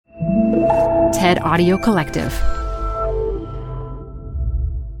TED Audio Collective.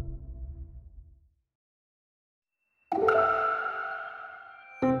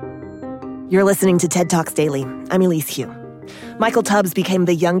 You're listening to TED Talks Daily. I'm Elise Hu. Michael Tubbs became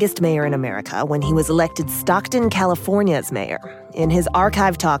the youngest mayor in America when he was elected Stockton, California's mayor. In his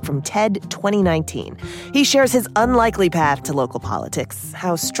archive talk from TED 2019, he shares his unlikely path to local politics,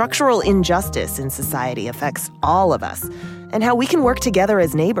 how structural injustice in society affects all of us, and how we can work together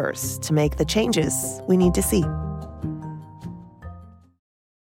as neighbors to make the changes we need to see.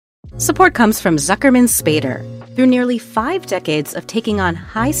 Support comes from Zuckerman Spader. Through nearly 5 decades of taking on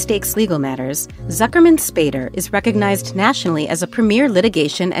high-stakes legal matters, Zuckerman Spader is recognized nationally as a premier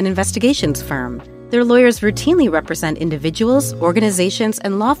litigation and investigations firm. Their lawyers routinely represent individuals, organizations,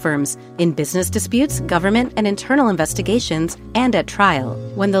 and law firms in business disputes, government and internal investigations, and at trial,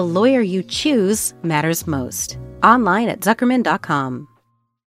 when the lawyer you choose matters most. Online at Zuckerman.com.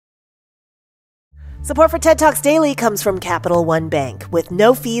 Support for TED Talks Daily comes from Capital One Bank. With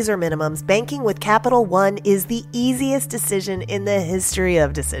no fees or minimums, banking with Capital One is the easiest decision in the history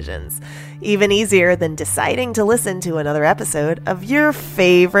of decisions. Even easier than deciding to listen to another episode of your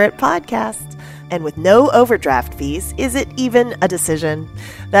favorite podcast. And with no overdraft fees, is it even a decision?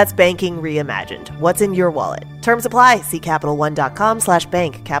 That's banking reimagined. What's in your wallet? Terms apply. See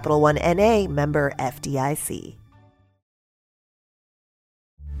CapitalOne.com/bank. Capital One N.A. member FDIC.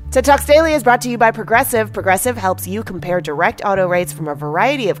 TED Talks Daily is brought to you by Progressive. Progressive helps you compare direct auto rates from a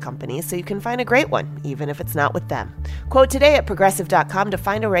variety of companies so you can find a great one, even if it's not with them. Quote today at Progressive.com to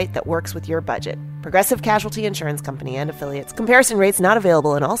find a rate that works with your budget. Progressive Casualty Insurance Company and Affiliates. Comparison rates not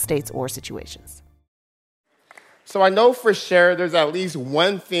available in all states or situations. So I know for sure there's at least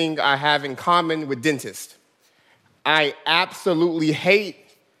one thing I have in common with dentists. I absolutely hate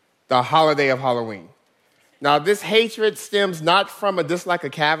the holiday of Halloween. Now, this hatred stems not from a dislike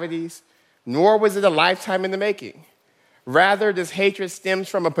of cavities, nor was it a lifetime in the making. Rather, this hatred stems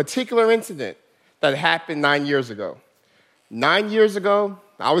from a particular incident that happened 9 years ago. 9 years ago,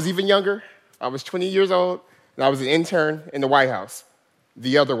 I was even younger. I was 20 years old, and I was an intern in the White House,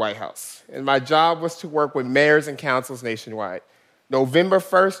 the other White House. And my job was to work with mayors and councils nationwide. November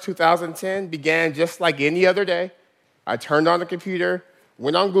 1st, 2010 began just like any other day. I turned on the computer,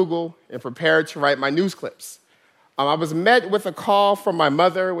 went on Google, and prepared to write my news clips. I was met with a call from my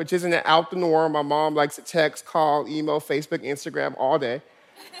mother, which isn't out the norm. My mom likes to text, call, email, Facebook, Instagram all day.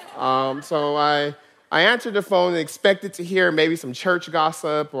 So I answered the phone and expected to hear maybe some church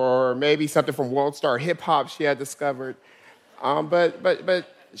gossip or maybe something from World Star Hip Hop she had discovered. But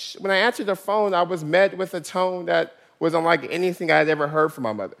when I answered the phone, I was met with a tone that was unlike anything I had ever heard from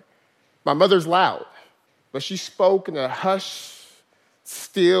my mother. My mother's loud, but she spoke in a hushed,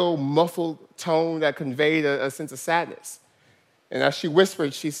 still, muffled tone that conveyed a sense of sadness. And as she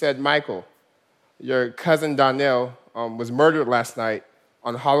whispered, she said, "Michael, your cousin Donnell was murdered last night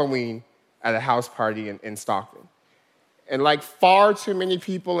on Halloween at a house party in Stockton." And like far too many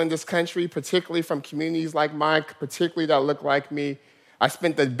people in this country, particularly from communities like mine, particularly that look like me, I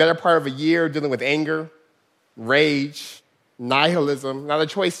spent the better part of a year dealing with anger, rage, nihilism, not a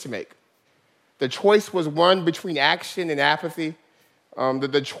choice to make. The choice was one between action and apathy.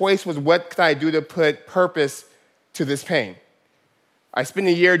 The choice was, what could I do to put purpose to this pain? I spent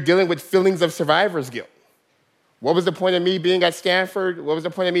a year dealing with feelings of survivor's guilt. What was the point of me being at Stanford? What was the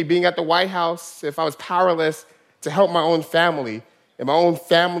point of me being at the White House if I was powerless to help my own family, and my own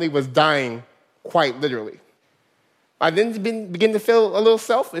family was dying quite literally? I then begin to feel a little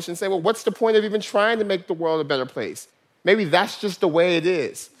selfish and say, well, what's the point of even trying to make the world a better place? Maybe that's just the way it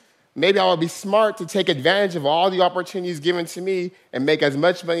is. Maybe I would be smart to take advantage of all the opportunities given to me and make as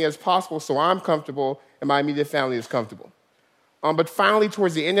much money as possible so I'm comfortable and my immediate family is comfortable. But finally,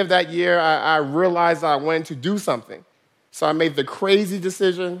 towards the end of that year, I realized I wanted to do something. So I made the crazy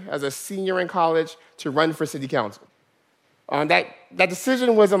decision as a senior in college to run for city council. That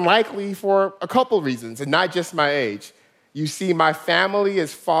decision was unlikely for a couple of reasons, and not just my age. You see, my family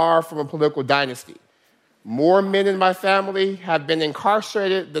is far from a political dynasty. More men in my family have been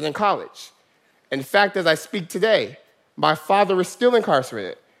incarcerated than in college. In fact, as I speak today, my father is still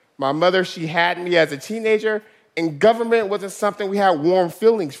incarcerated. My mother, she had me as a teenager, and government wasn't something we had warm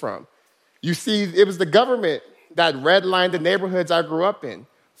feelings from. You see, it was the government that redlined the neighborhoods I grew up in,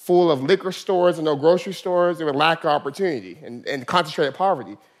 full of liquor stores and no grocery stores and with lack of opportunity and concentrated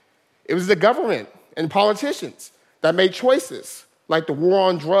poverty. It was the government and politicians that made choices like the war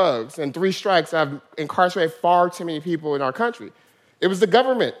on drugs and 3 strikes that have incarcerated far too many people in our country. It was the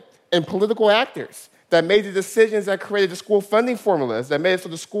government and political actors that made the decisions that created the school funding formulas, that made it so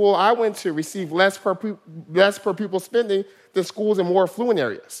the school I went to received less per pupil spending than schools in more affluent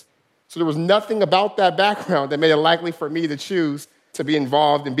areas. So there was nothing about that background that made it likely for me to choose to be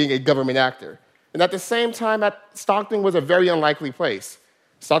involved in being a government actor. And at the same time, Stockton was a very unlikely place.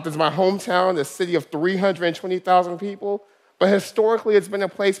 Stockton's my hometown, a city of 320,000 people, but historically it's been a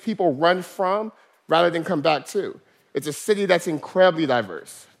place people run from rather than come back to. It's a city that's incredibly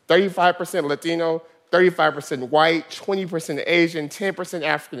diverse. 35% Latino, 35% white, 20% Asian, 10%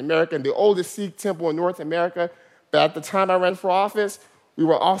 African American, the oldest Sikh temple in North America. But at the time I ran for office, we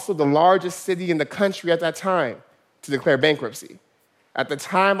were also the largest city in the country at that time to declare bankruptcy. At the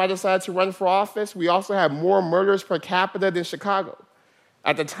time I decided to run for office, we also had more murders per capita than Chicago.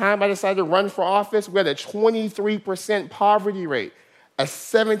 At the time I decided to run for office, we had a 23% poverty rate, a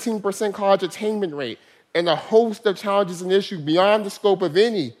 17% college attainment rate, and a host of challenges and issues beyond the scope of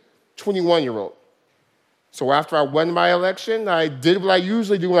any 21-year-old. So after I won my election, I did what I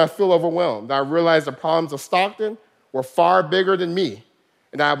usually do when I feel overwhelmed. I realized the problems of Stockton were far bigger than me,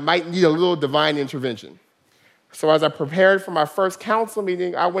 and I might need a little divine intervention. So as I prepared for my first council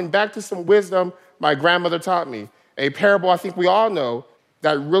meeting, I went back to some wisdom my grandmother taught me, a parable I think we all know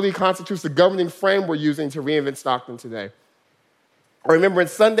that really constitutes the governing frame we're using to reinvent Stockton today. I remember in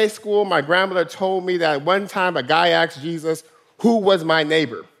Sunday school, my grandmother told me that one time a guy asked Jesus, who was my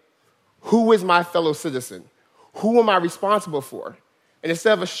neighbor? Who is my fellow citizen? Who am I responsible for? And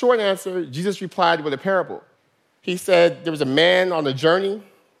instead of a short answer, Jesus replied with a parable. He said there was a man on a journey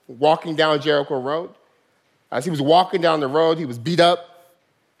walking down Jericho Road. As he was walking down the road, he was beat up.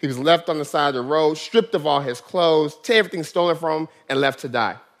 He was left on the side of the road, stripped of all his clothes, everything stolen from him, and left to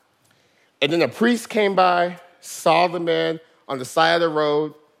die. And then a priest came by, saw the man on the side of the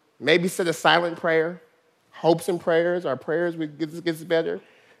road, maybe said a silent prayer, hopes and prayers, our prayers gets better.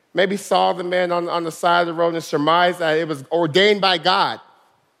 Maybe saw the man on the side of the road and surmised that it was ordained by God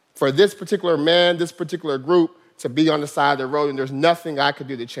for this particular man, this particular group to be on the side of the road, and there's nothing I could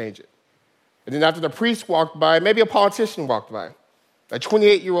do to change it. And then after the priest walked by, maybe a politician walked by, a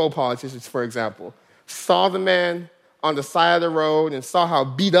 28-year-old politician, for example, saw the man on the side of the road and saw how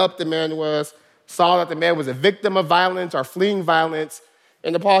beat up the man was, saw that the man was a victim of violence or fleeing violence,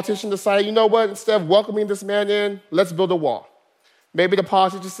 and the politician decided, you know what, instead of welcoming this man in, let's build a wall. Maybe the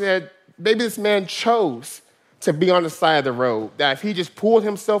politician said, maybe this man chose to be on the side of the road, that if he just pulled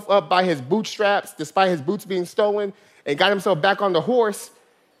himself up by his bootstraps, despite his boots being stolen, and got himself back on the horse,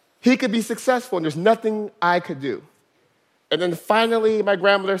 he could be successful, and there's nothing I could do. And then finally, my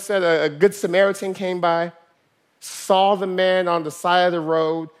grandmother said a good Samaritan came by, saw the man on the side of the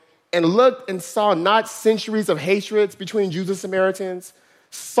road, and looked and saw not centuries of hatreds between Jews and Samaritans,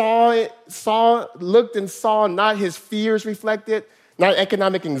 looked and saw not his fears reflected, not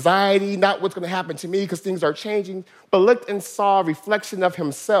economic anxiety, not what's going to happen to me because things are changing, but looked and saw a reflection of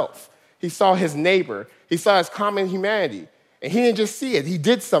himself. He saw his neighbor. He saw his common humanity. And he didn't just see it. He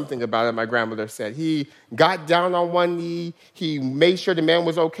did something about it, my grandmother said. He got down on one knee. He made sure the man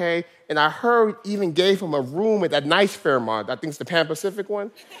was okay. And I heard even gave him a room at that nice Fairmont. I think it's the Pan Pacific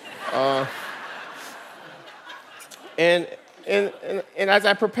one. And as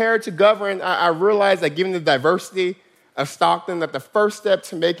I prepared to govern, I realized that given the diversity of Stockton, that the first step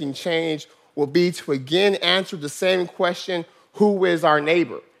to making change will be to again answer the same question, who is our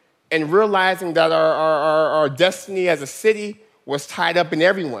neighbor? And realizing that our destiny as a city was tied up in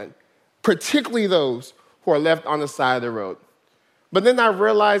everyone, particularly those who are left on the side of the road. But then I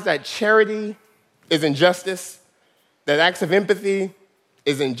realized that charity is injustice, that acts of empathy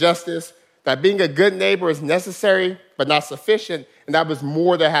is injustice, that being a good neighbor is necessary but not sufficient, and that was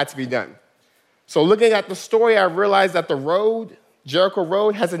more that had to be done. So looking at the story, I realized that the road, Jericho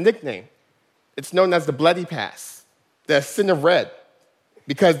Road, has a nickname. It's known as the Bloody Pass, the Sin of Red,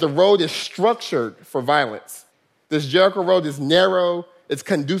 because the road is structured for violence. This Jericho Road is narrow, it's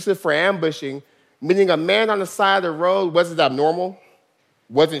conducive for ambushing, meaning a man on the side of the road wasn't abnormal,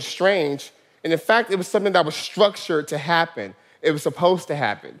 wasn't strange, and in fact, it was something that was structured to happen. It was supposed to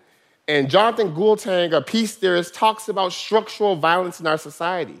happen. And Jonathan Goultang, a peace theorist, talks about structural violence in our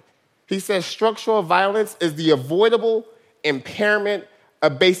society. He says structural violence is the avoidable impairment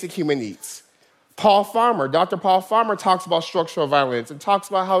of basic human needs. Dr. Paul Farmer talks about structural violence and talks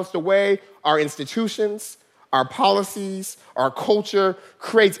about how it's the way our institutions, our policies, our culture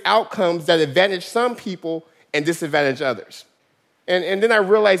creates outcomes that advantage some people and disadvantage others. And then I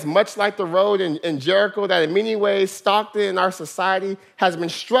realized, much like the road in Jericho, that in many ways, Stockton in our society has been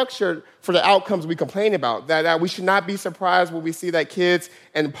structured for the outcomes we complain about, that we should not be surprised when we see that kids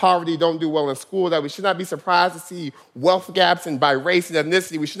in poverty don't do well in school, that we should not be surprised to see wealth gaps by race and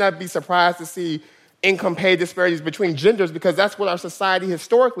ethnicity. We should not be surprised to see income pay disparities between genders, because that's what our society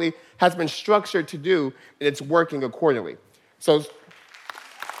historically has been structured to do, and it's working accordingly. So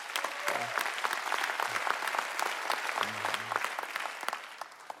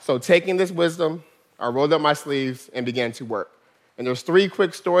So taking this wisdom, I rolled up my sleeves and began to work. And there's 3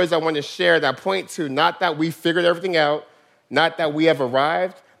 quick stories I want to share that point to not that we figured everything out, not that we have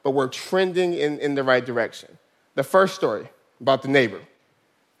arrived, but we're trending in the right direction. The first story about the neighbor.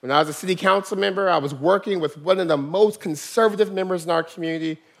 When I was a city council member, I was working with one of the most conservative members in our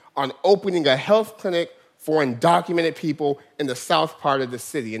community on opening a health clinic for undocumented people in the south part of the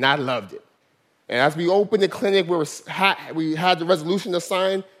city, and I loved it. And as we opened the clinic, we had the resolution to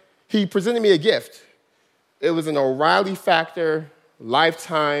sign, he presented me a gift. It was an O'Reilly Factor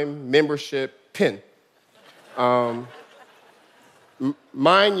lifetime membership pin.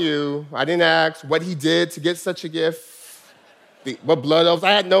 Mind you, I didn't ask what he did to get such a gift, what blood oaths.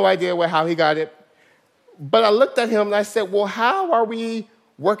 I had no idea how he got it. But I looked at him and I said, well, how are we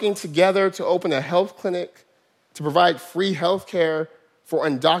working together to open a health clinic to provide free health care for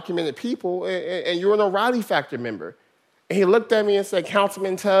undocumented people, and you're an O'Reilly Factor member? And he looked at me and said,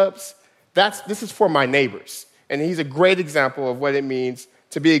 Councilman Tubbs, this is for my neighbors. And he's a great example of what it means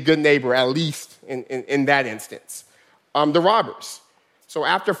to be a good neighbor, at least in that instance. The robbers. So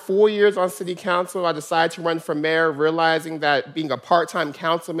after 4 years on city council, I decided to run for mayor, realizing that being a part-time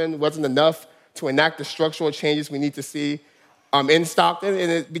councilman wasn't enough to enact the structural changes we need to see in Stockton.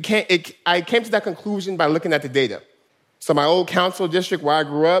 And I came to that conclusion by looking at the data. So my old council district where I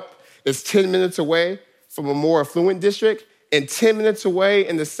grew up is 10 minutes away from a more affluent district, and 10 minutes away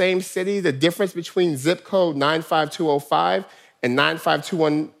in the same city, the difference between zip code 95205 and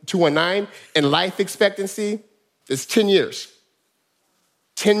 95219 in life expectancy is 10 years.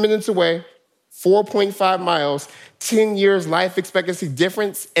 10 minutes away, 4.5 miles, 10 years life expectancy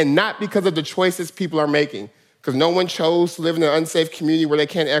difference, and not because of the choices people are making. Because no one chose to live in an unsafe community where they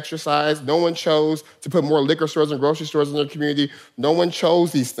can't exercise. No one chose to put more liquor stores and grocery stores in their community. No one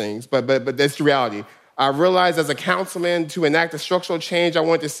chose these things, but that's the reality. I realized as a councilman to enact a structural change I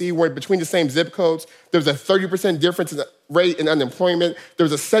wanted to see where between the same zip codes, there was a 30% difference in the rate in unemployment. There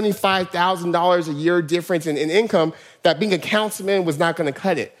was a $75,000 a year difference in income that being a councilman was not going to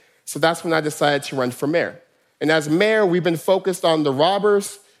cut it. So that's when I decided to run for mayor. And as mayor, we've been focused on the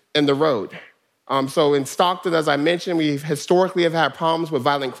robbers and the road. So in Stockton, as I mentioned, we historically have had problems with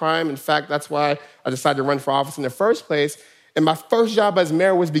violent crime. In fact, that's why I decided to run for office in the first place. And my first job as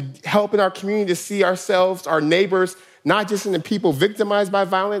mayor was helping our community to see ourselves, our neighbors, not just in the people victimized by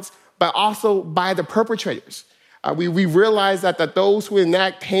violence, but also by the perpetrators. We realized that those who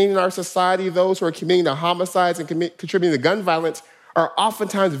enact pain in our society, those who are committing the homicides and contributing to gun violence, are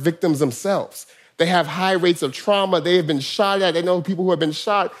oftentimes victims themselves. They have high rates of trauma. They have been shot at. They know people who have been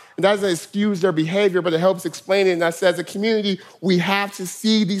shot. And that doesn't excuse their behavior, but it helps explain it. And I said, as a community, we have to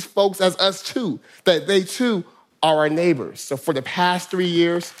see these folks as us too, that they too are our neighbors. So for the past 3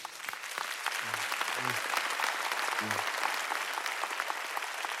 years,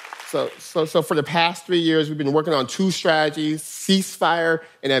 So for the past 3 years, we've been working on 2 strategies, ceasefire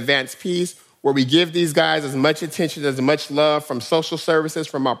and advanced peace, where we give these guys as much attention, as much love from social services,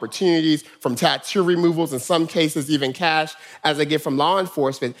 from opportunities, from tattoo removals, in some cases even cash, as they get from law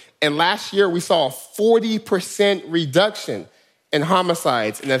enforcement. And last year, we saw a 40% reduction in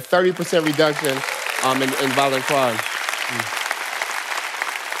homicides and a 30% reduction in violent crime.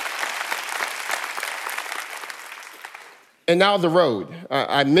 And now the road.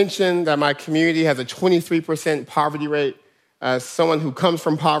 I mentioned that my community has a 23% poverty rate. As someone who comes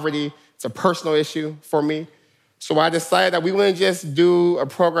from poverty, it's a personal issue for me. So I decided that we wouldn't just do a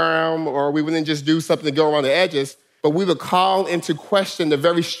program or we wouldn't just do something to go around the edges, but we would call into question the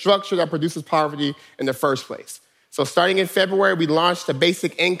very structure that produces poverty in the first place. So starting in February, we launched a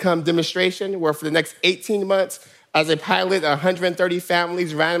basic income demonstration where for the next 18 months, as a pilot, 130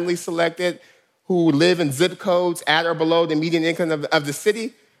 families randomly selected who live in zip codes at or below the median income of the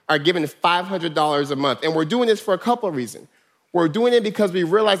city are given $500 a month. And we're doing this for a couple of reasons. We're doing it because we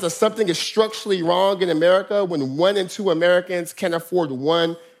realize that something is structurally wrong in America when 1 in 2 Americans can't afford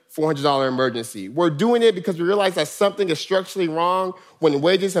one $400 emergency. We're doing it because we realize that something is structurally wrong when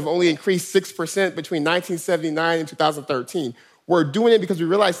wages have only increased 6% between 1979 and 2013. We're doing it because we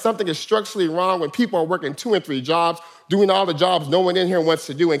realize something is structurally wrong when people are working 2 and 3 jobs, doing all the jobs no one in here wants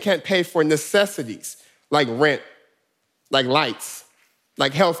to do and can't pay for necessities like rent, like lights,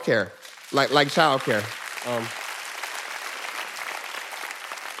 like healthcare, like childcare.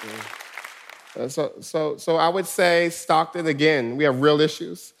 So I would say Stockton, again, we have real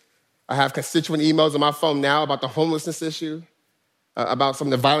issues. I have constituent emails on my phone now about the homelessness issue, about some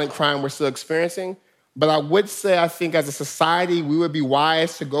of the violent crime we're still experiencing. But I would say, I think as a society, we would be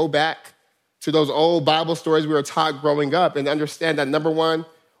wise to go back to those old Bible stories we were taught growing up and understand that, number one,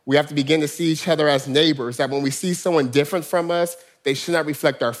 We have to begin to see each other as neighbors, that when we see someone different from us, they should not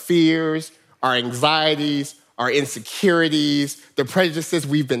reflect our fears, our anxieties, our insecurities, the prejudices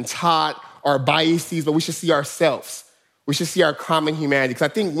we've been taught, our biases, but we should see ourselves. We should see our common humanity. Because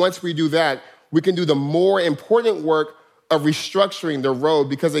I think once we do that, we can do the more important work of restructuring the road.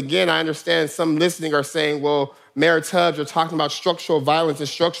 Because again, I understand some listening are saying, well, Mayor Tubbs, you're talking about structural violence and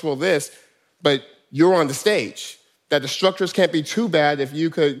structural this, but you're on the stage. That the structures can't be too bad if you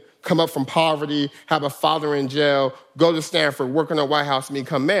could come up from poverty, have a father in jail, go to Stanford, work in the White House, and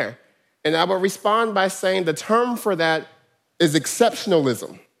become mayor. And I would respond by saying the term for that is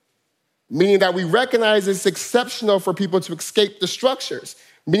exceptionalism, meaning that we recognize it's exceptional for people to escape the structures,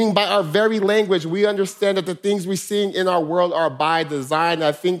 meaning by our very language, we understand that the things we see in our world are by design.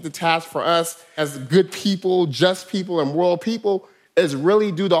 I think the task for us as good people, just people, and moral people is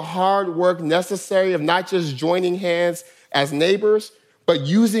really do the hard work necessary of not just joining hands as neighbors, but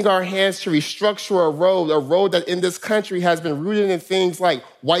using our hands to restructure a road that in this country has been rooted in things like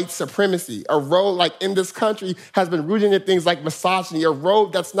white supremacy, a road like in this country has been rooted in things like misogyny, a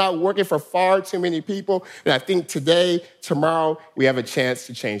road that's not working for far too many people. And I think today, tomorrow, we have a chance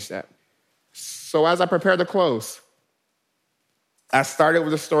to change that. So as I prepare to close, I started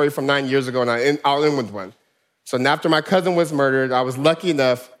with a story from 9 years ago, and I'll end with one. So after my cousin was murdered, I was lucky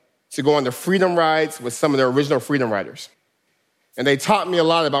enough to go on the freedom rides with some of the original freedom riders. And they taught me a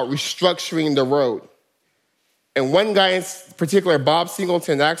lot about restructuring the road. And one guy in particular, Bob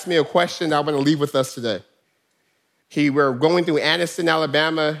Singleton, asked me a question that I want to leave with us today. We were going through Anniston,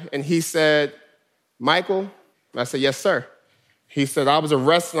 Alabama, and he said, Michael? And I said, yes, sir. He said, I was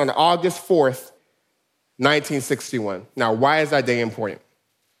arrested on August 4th, 1961. Now, why is that day important?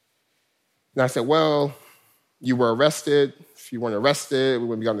 And I said, well, you were arrested. If you weren't arrested, we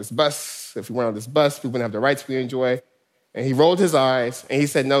wouldn't be on this bus. If we weren't on this bus, we wouldn't have the rights we enjoy. And he rolled his eyes, and he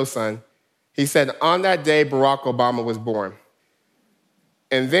said, no, son. He said, on that day, Barack Obama was born.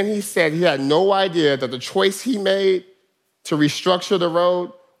 And then he said he had no idea that the choice he made to restructure the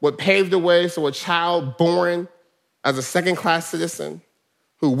road would pave the way so a child born as a second-class citizen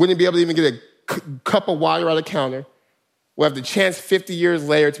who wouldn't be able to even get a cup of water at a counter will have the chance 50 years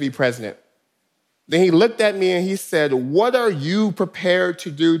later to be president. Then he looked at me and he said, what are you prepared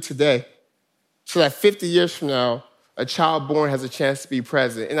to do today so that 50 years from now, a child born has a chance to be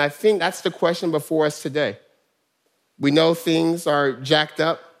president? And I think that's the question before us today. We know things are jacked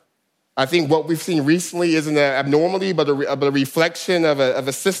up. I think what we've seen recently isn't an abnormality, but a reflection of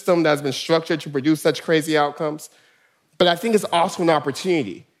a system that's been structured to produce such crazy outcomes. But I think it's also an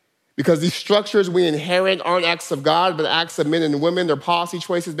opportunity because these structures we inherit aren't acts of God, but acts of men and women. They're policy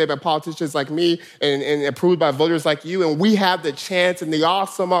choices made by politicians like me and approved by voters like you. And we have the chance and the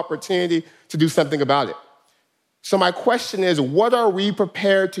awesome opportunity to do something about it. So my question is, what are we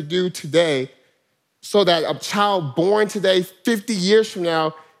prepared to do today so that a child born today, 50 years from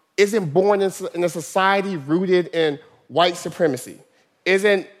now, isn't born in a society rooted in white supremacy,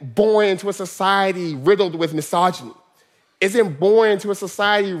 isn't born into a society riddled with misogyny, isn't born into a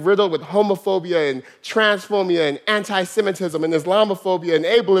society riddled with homophobia and transphobia and anti-Semitism and Islamophobia and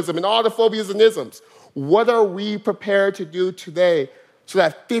ableism and all the phobias and isms? What are we prepared to do today so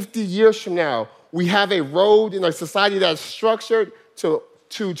that 50 years from now, we have a road in a society that's structured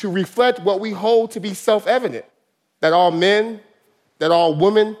to reflect what we hold to be self-evident, that all men, that all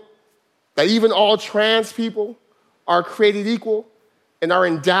women, that even all trans people are created equal and are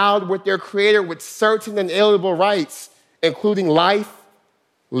endowed with their creator with certain inalienable rights, including life,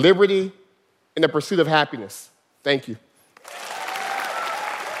 liberty, and the pursuit of happiness. Thank you.